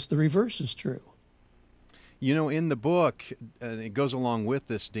shows us the reverse is true. You know, in the book, it goes along with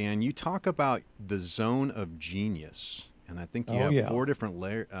this, Dan, you talk about the zone of genius. And I think you have 4 different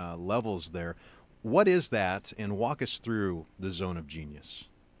levels there. What is that? And walk us through the zone of genius.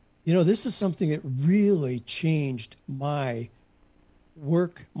 You know, this is something that really changed my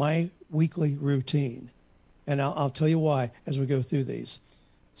work, my weekly routine. And I'll tell you why as we go through these.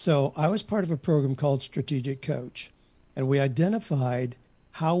 So I was part of a program called Strategic Coach, and we identified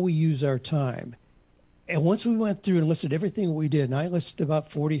how we use our time. And once we went through and listed everything we did, and I listed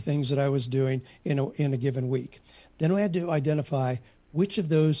about 40 things that I was doing in a given week, then we had to identify which of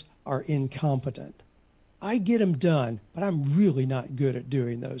those are incompetent. I get them done, but I'm really not good at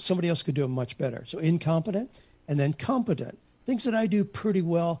doing those. Somebody else could do them much better. So incompetent, and then competent. Things that I do pretty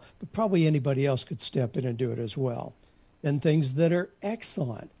well, but probably anybody else could step in and do it as well. Then things that are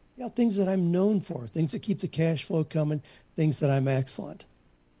excellent. You know, things that I'm known for, things that keep the cash flow coming, things that I'm excellent.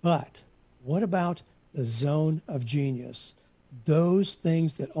 But what about the zone of genius? Those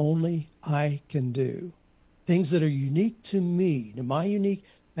things that only I can do. Things that are unique to me, to my unique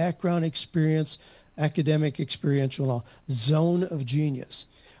background experience, academic, experiential, and all. Zone of genius.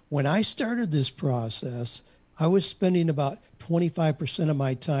 When I started this process, I was spending about 25% of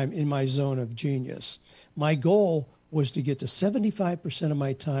my time in my zone of genius. My goal was to get to 75% of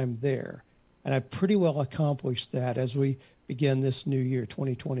my time there. And I pretty well accomplished that as we begin this new year,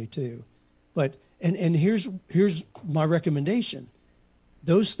 2022. But, and here's my recommendation.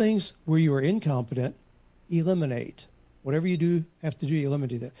 Those things where you are incompetent, eliminate. Whatever you do, have to do,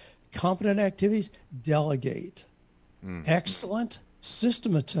 eliminate that. Competent activities, delegate. Excellent,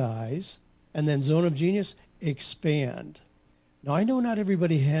 systematize. And then zone of genius, expand. Now, I know not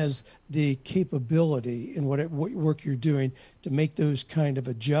everybody has the capability in what work you're doing to make those kind of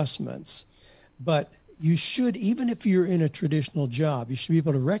adjustments, but you should, even if you're in a traditional job, you should be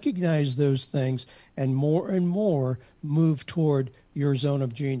able to recognize those things and more move toward your zone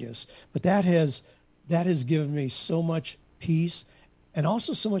of genius. But that has given me so much peace and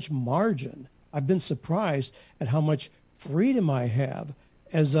also so much margin. I've been surprised at how much freedom I have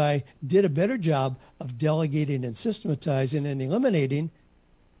as I did a better job of delegating and systematizing and eliminating,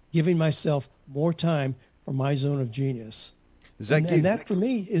 giving myself more time for my zone of genius. And that for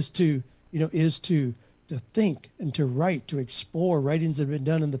me is to think and to write, to explore writings that have been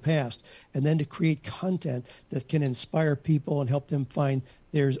done in the past, and then to create content that can inspire people and help them find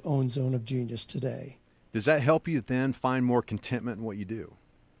their own zone of genius today. Does that help you then find more contentment in what you do?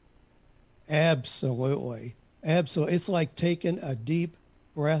 Absolutely. Absolutely. It's like taking a deep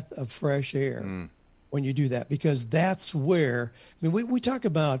breath of fresh air when you do that, because that's where, I mean, we talk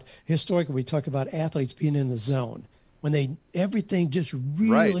about, historically, we talk about athletes being in the zone when everything just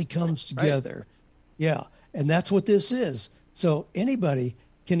really comes together. Yeah. And that's what this is. So anybody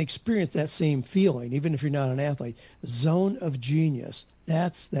can experience that same feeling, even if you're not an athlete. Zone of genius.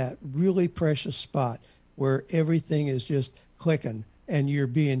 That's that really precious spot where everything is just clicking and you're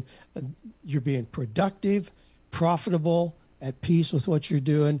being productive, profitable, at peace with what you're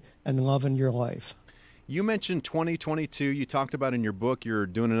doing, and loving your life. You mentioned 2022. You talked about in your book you're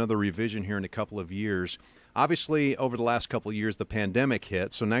doing another revision here in a couple of years. Obviously, over the last couple of years, the pandemic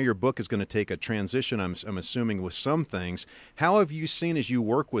hit, so now your book is going to take a transition, I'm assuming, with some things. How have you seen, as you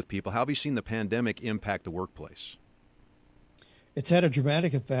work with people, how have you seen the pandemic impact the workplace? It's had a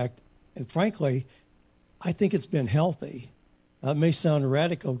dramatic effect, and frankly, I think it's been healthy. It may sound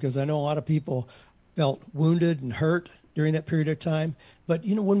radical because I know a lot of people felt wounded and hurt during that period of time. But,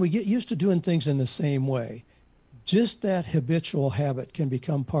 you know, when we get used to doing things in the same way, just that habitual habit can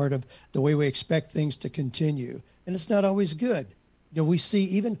become part of the way we expect things to continue. And it's not always good. You know, we see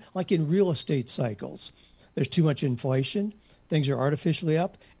even like in real estate cycles, there's too much inflation, things are artificially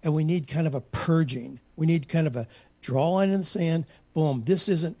up, and we need kind of a purging. We need kind of a draw line in the sand, boom, this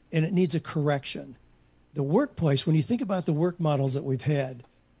isn't, and it needs a correction. The workplace, when you think about the work models that we've had,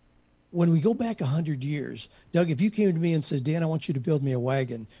 when we go back 100 years, Doug, if you came to me and said, Dan, I want you to build me a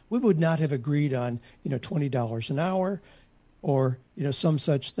wagon, we would not have agreed on, $20 an hour or, some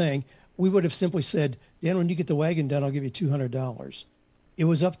such thing. We would have simply said, Dan, when you get the wagon done, I'll give you $200. It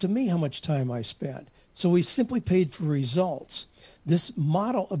was up to me how much time I spent. So we simply paid for results. This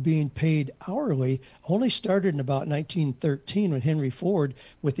model of being paid hourly only started in about 1913 when Henry Ford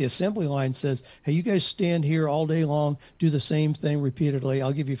with the assembly line says, hey, you guys stand here all day long, do the same thing repeatedly.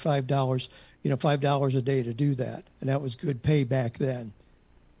 I'll give you $5, $5 a day to do that. And that was good pay back then.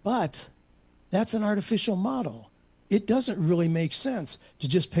 But that's an artificial model. It doesn't really make sense to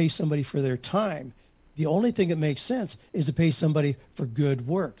just pay somebody for their time. The only thing that makes sense is to pay somebody for good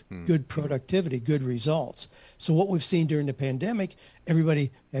work, good productivity, good results. So what we've seen during the pandemic,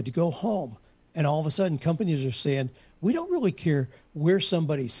 everybody had to go home. And all of a sudden, companies are saying, we don't really care where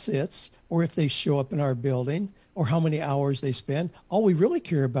somebody sits or if they show up in our building or how many hours they spend. All we really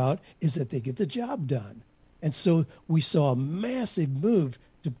care about is that they get the job done. And so we saw a massive move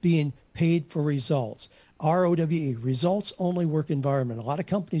to being paid for results. ROWE, results only work environment. A lot of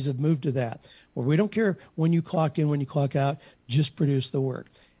companies have moved to that, where we don't care when you clock in, when you clock out, just produce the work.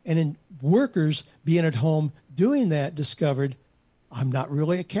 And in workers being at home doing that discovered, I'm not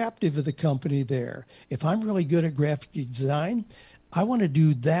really a captive of the company there. If I'm really good at graphic design, I want to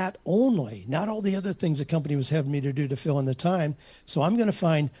do that only, not all the other things the company was having me to do to fill in the time. So I'm going to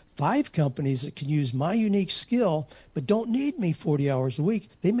find 5 companies that can use my unique skill, but don't need me 40 hours a week.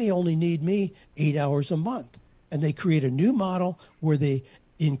 They may only need me 8 hours a month. And they create a new model where they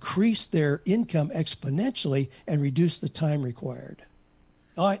increase their income exponentially and reduce the time required.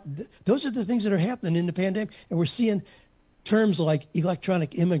 Those are the things that are happening in the pandemic. And we're seeing terms like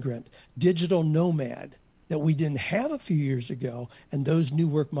electronic immigrant, digital nomad, that we didn't have a few years ago, and those new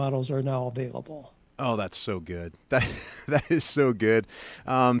work models are now available. Oh, that's so good. That is so good.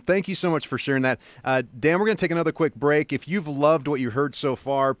 Thank you so much for sharing that. Dan, we're going to take another quick break. If you've loved what you heard so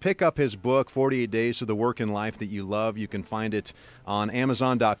far, pick up his book, 48 Days to the Work and Life That You Love. You can find it on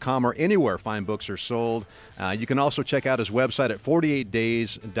Amazon.com or anywhere fine books are sold. You can also check out his website at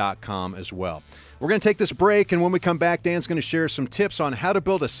 48days.com as well. We're going to take this break, and when we come back, Dan's going to share some tips on how to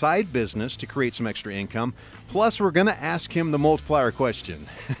build a side business to create some extra income. Plus, we're going to ask him the multiplier question.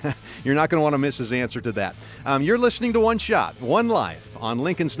 You're not going to want to miss his answer to that. You're listening to One Shot, One Life on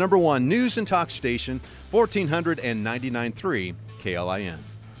Lincoln's #1 news and talk station, 1499.3 KLIN.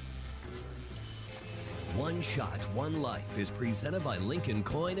 One Shot, One Life is presented by Lincoln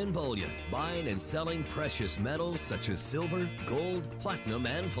Coin and Bullion, buying and selling precious metals such as silver, gold, platinum,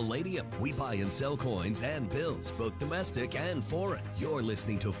 and palladium. We buy and sell coins and bills, both domestic and foreign. You're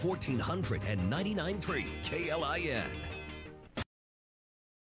listening to 1499.3 KLIN.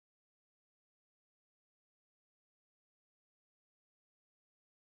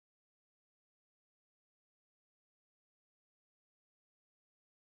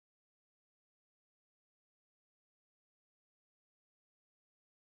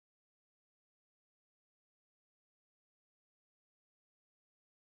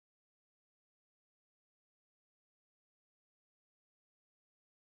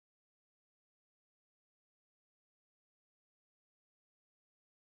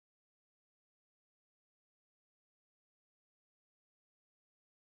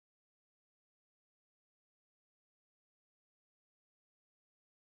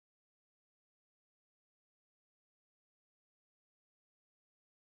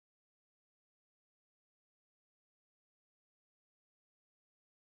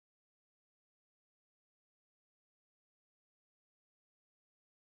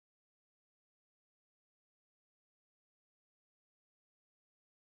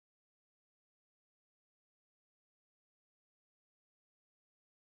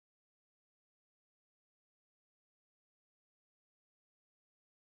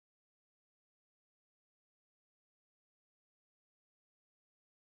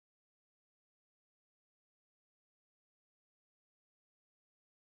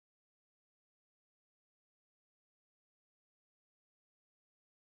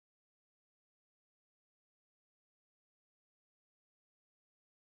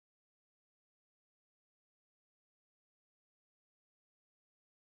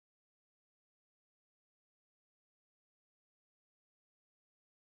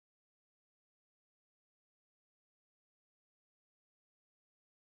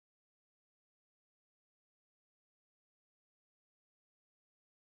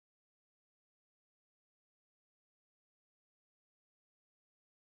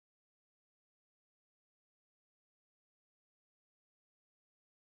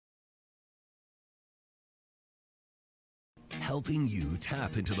 Helping you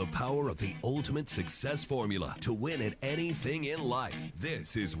tap into the power of the ultimate success formula to win at anything in life.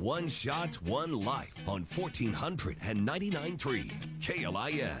 This is One Shot, One Life on 1499.3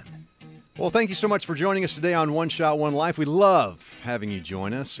 KLIN. Well, thank you so much for joining us today on One Shot, One Life. We love having you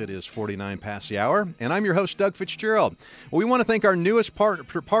join us. It is 49 past the hour, and I'm your host, Doug Fitzgerald. Well, we want to thank our newest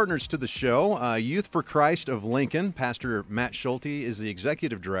partners to the show, Youth for Christ of Lincoln. Pastor Matt Schulte is the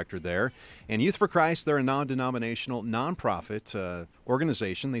executive director there. And Youth for Christ, they're a non-denominational, nonprofit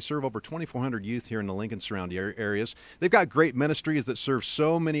organization. They serve over 2,400 youth here in the Lincoln surrounding areas. They've got great ministries that serve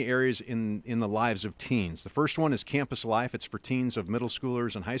so many areas in the lives of teens. The first one is Campus Life. It's for teens of middle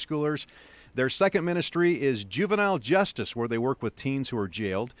schoolers and high schoolers. Their second ministry is juvenile justice, where they work with teens who are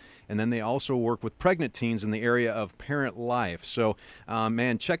jailed. And then they also work with pregnant teens in the area of parent life. So,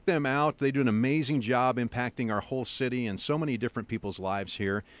 man, check them out. They do an amazing job impacting our whole city and so many different people's lives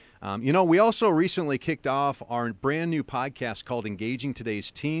here. We also recently kicked off our brand new podcast called Engaging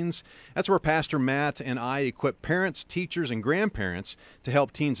Today's Teens. That's where Pastor Matt and I equip parents, teachers, and grandparents to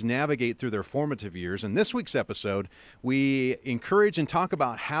help teens navigate through their formative years. In this week's episode, we encourage and talk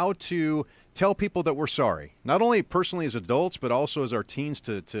about how to tell people that we're sorry, not only personally as adults, but also as our teens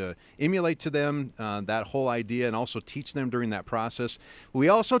to emulate to them that whole idea and also teach them during that process. We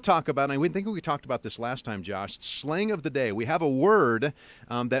also talk about, and we think we talked about this last time, Josh, slang of the day. We have a word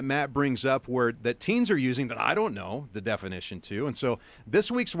that Matt brings up that teens are using that I don't know the definition to. And so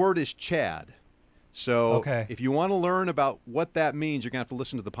this week's word is Chad. So if you want to learn about what that means, you're going to have to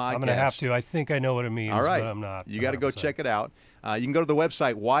listen to the podcast. I'm going to have to. I think I know what it means, all right, but I'm not. You got to go check it out. You can go to the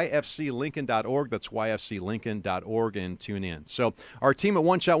website, yfclincoln.org. That's yfclincoln.org, and tune in. So our team at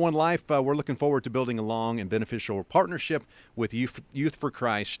One Shot, One Life, we're looking forward to building a long and beneficial partnership with Youth for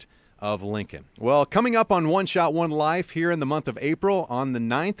Christ of Lincoln. Well, coming up on One Shot, One Life here in the month of April on the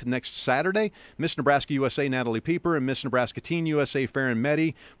 9th, next Saturday, Miss Nebraska USA Natalie Pieper and Miss Nebraska Teen USA Farron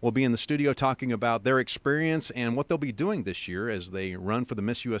Meddy will be in the studio talking about their experience and what they'll be doing this year as they run for the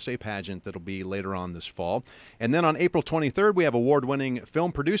Miss USA pageant that'll be later on this fall. And then on April 23rd, we have award-winning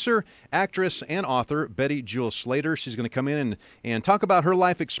film producer, actress, and author Betty Jewel Slater. She's going to come in and talk about her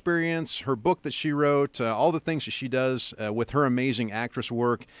life experience, her book that she wrote, all the things that she does with her amazing actress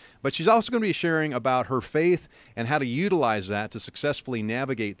work. But she's also going to be sharing about her faith and how to utilize that to successfully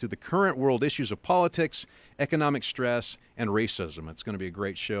navigate through the current world issues of politics, economic stress, and racism. It's going to be a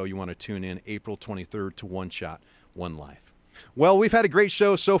great show. You want to tune in April 23rd to One Shot, One Life. Well, we've had a great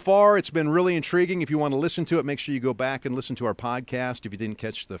show so far. It's been really intriguing. If you want to listen to it, make sure you go back and listen to our podcast. If you didn't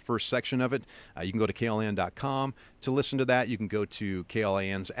catch the first section of it, you can go to KLAN.com to listen to that. You can go to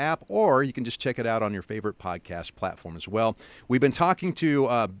KLAN's app, or you can just check it out on your favorite podcast platform as well. We've been talking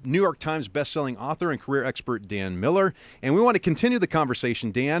to New York Times bestselling author and career expert Dan Miller, and we want to continue the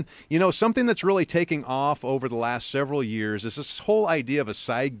conversation. Dan, something that's really taking off over the last several years is this whole idea of a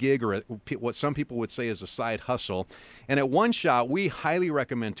side gig, or what some people would say is a side hustle. And at One Shot, we highly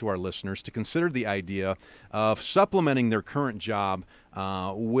recommend to our listeners to consider the idea of supplementing their current job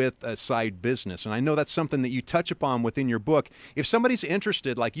with a side business. And I know that's something that you touch upon within your book. If somebody's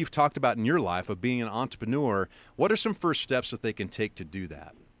interested, like you've talked about in your life, of being an entrepreneur, what are some first steps that they can take to do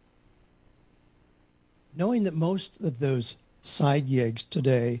that? Knowing that most of those side gigs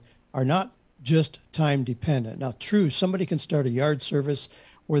today are not just time dependent. Now, true, somebody can start a yard service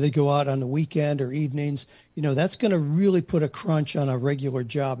where they go out on the weekend or evenings. That's going to really put a crunch on a regular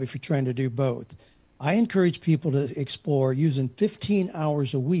job if you're trying to do both. I encourage people to explore using 15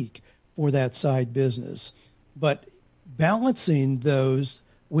 hours a week for that side business, but balancing those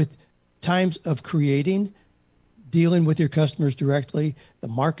with times of creating, dealing with your customers directly, the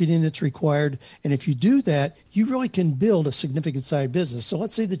marketing that's required. And if you do that, you really can build a significant side business. So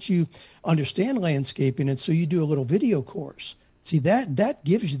let's say that you understand landscaping, and so you do a little video course. See, that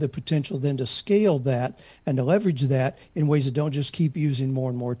gives you the potential then to scale that and to leverage that in ways that don't just keep using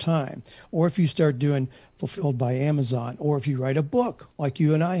more and more time. Or if you start doing Fulfilled by Amazon, or if you write a book like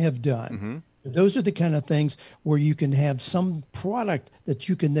you and I have done. Mm-hmm. Those are the kind of things where you can have some product that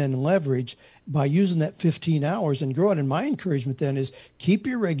you can then leverage by using that 15 hours and grow it. And my encouragement then is keep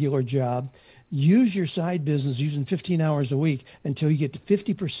your regular job, use your side business using 15 hours a week until you get to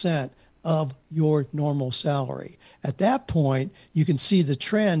 50% of your normal salary. At that point, you can see the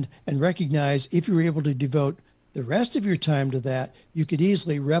trend and recognize if you're able to devote the rest of your time to that, you could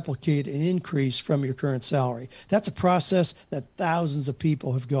easily replicate an increase from your current salary. That's a process that thousands of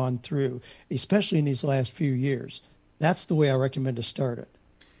people have gone through, especially in these last few years. That's the way I recommend to start it.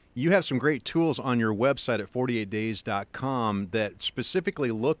 You have some great tools on your website at 48days.com that specifically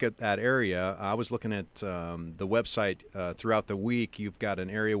look at that area. I was looking at the website throughout the week. You've got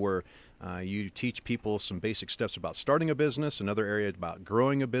an area where you teach people some basic steps about starting a business, another area about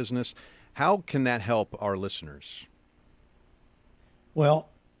growing a business. How can that help our listeners? Well,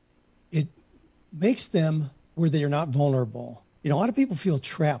 it makes them where they are not vulnerable. A lot of people feel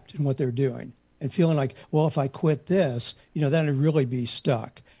trapped in what they're doing and feeling like, well, if I quit this, then I'd really be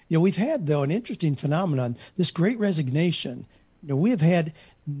stuck. We've had, though, an interesting phenomenon, this great resignation. We have had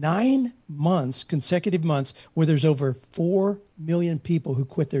 9 months, consecutive months, where there's over 4 million people who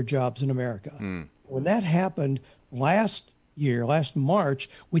quit their jobs in America. When that happened last March,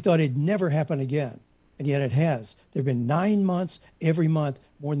 we thought it'd never happen again. And yet it has. There have been 9 months, every month,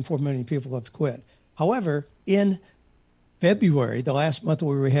 more than 4 million people have quit. However, in February, the last month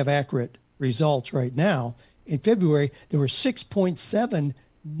where we have accurate results right now. In February, there were 6.7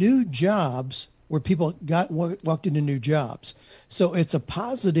 new jobs where people walked into new jobs. So it's a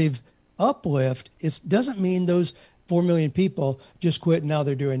positive uplift. It doesn't mean those 4 million people just quit and now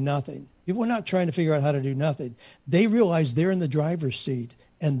they're doing nothing. People are not trying to figure out how to do nothing. They realize they're in the driver's seat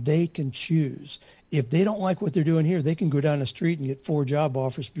and they can choose. If they don't like what they're doing here, they can go down the street and get 4 job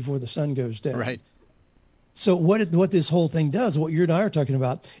offers before the sun goes down. Right. So what this whole thing does, what you and I are talking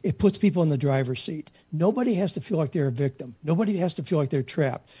about, it puts people in the driver's seat. Nobody has to feel like they're a victim. Nobody has to feel like they're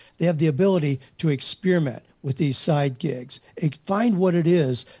trapped. They have the ability to experiment with these side gigs. Find what it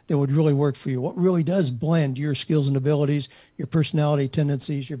is that would really work for you, what really does blend your skills and abilities, your personality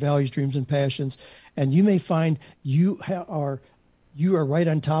tendencies, your values, dreams, and passions. And you may find you are right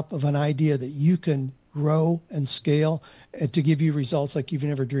on top of an idea that you can grow and scale and to give you results like you've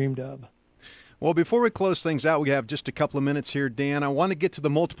never dreamed of. Well, before we close things out, we have just a couple of minutes here, Dan. I want to get to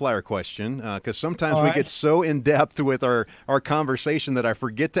the multiplier question because sometimes we get so in-depth with our conversation that I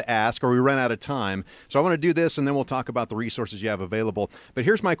forget to ask or we run out of time. So I want to do this, and then we'll talk about the resources you have available. But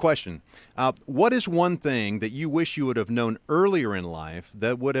here's my question. What is one thing that you wish you would have known earlier in life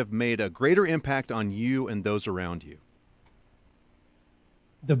that would have made a greater impact on you and those around you?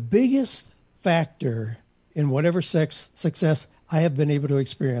 The biggest factor in whatever success I have been able to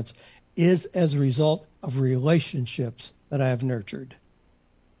experience is as a result of relationships that I have nurtured.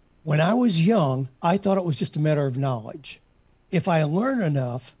 When I was young, I thought it was just a matter of knowledge. If I learn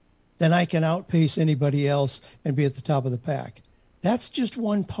enough, then I can outpace anybody else and be at the top of the pack. That's just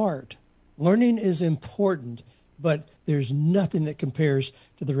one part. Learning is important, but there's nothing that compares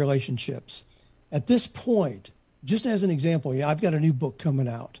to the relationships. At this point, just as an example, I've got a new book coming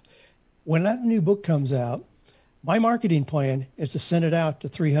out. When that new book comes out, my marketing plan is to send it out to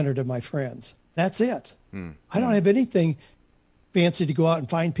 300 of my friends. That's it. I don't have anything fancy to go out and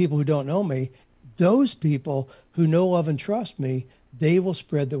find people who don't know me. Those people who know, love, and trust me, they will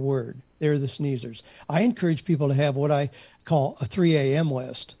spread the word. They're the sneezers. I encourage people to have what I call a 3 a.m.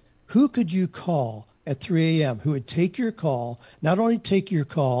 list. Who could you call at 3 a.m. who would take your call, not only take your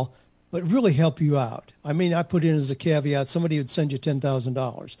call, but really help you out? I mean, I put in as a caveat, somebody would send you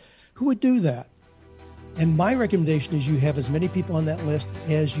 $10,000. Who would do that? And my recommendation is you have as many people on that list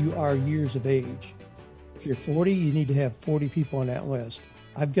as you are years of age. If you're 40, you need to have 40 people on that list.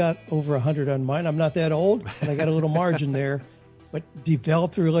 I've got over 100 on mine. I'm not that old, but I got a little margin there. But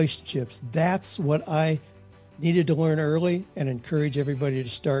develop the relationships. That's what I needed to learn early and encourage everybody to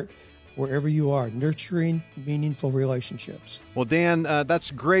start wherever you are, nurturing meaningful relationships. Well, Dan, that's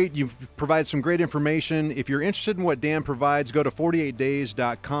great. You've provided some great information. If you're interested in what Dan provides, go to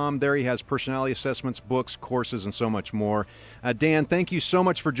 48days.com. There he has personality assessments, books, courses, and so much more. Dan, thank you so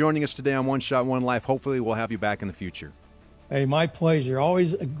much for joining us today on One Shot, One Life. Hopefully we'll have you back in the future. Hey, my pleasure.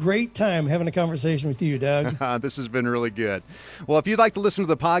 Always a great time having a conversation with you, Doug. This has been really good. Well, if you'd like to listen to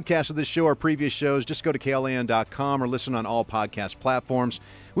the podcast of this show or previous shows, just go to KLAN.com or listen on all podcast platforms.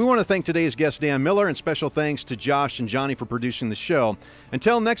 We want to thank today's guest, Dan Miller, and special thanks to Josh and Johnny for producing the show.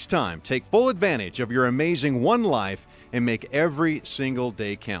 Until next time, take full advantage of your amazing one life and make every single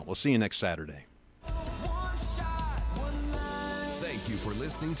day count. We'll see you next Saturday. Thank you for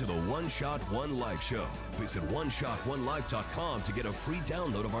listening to the One Shot, One Life show. Visit OneShotOneLife.com to get a free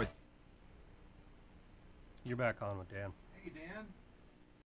download of our... You're back on with Dan. Hey, Dan.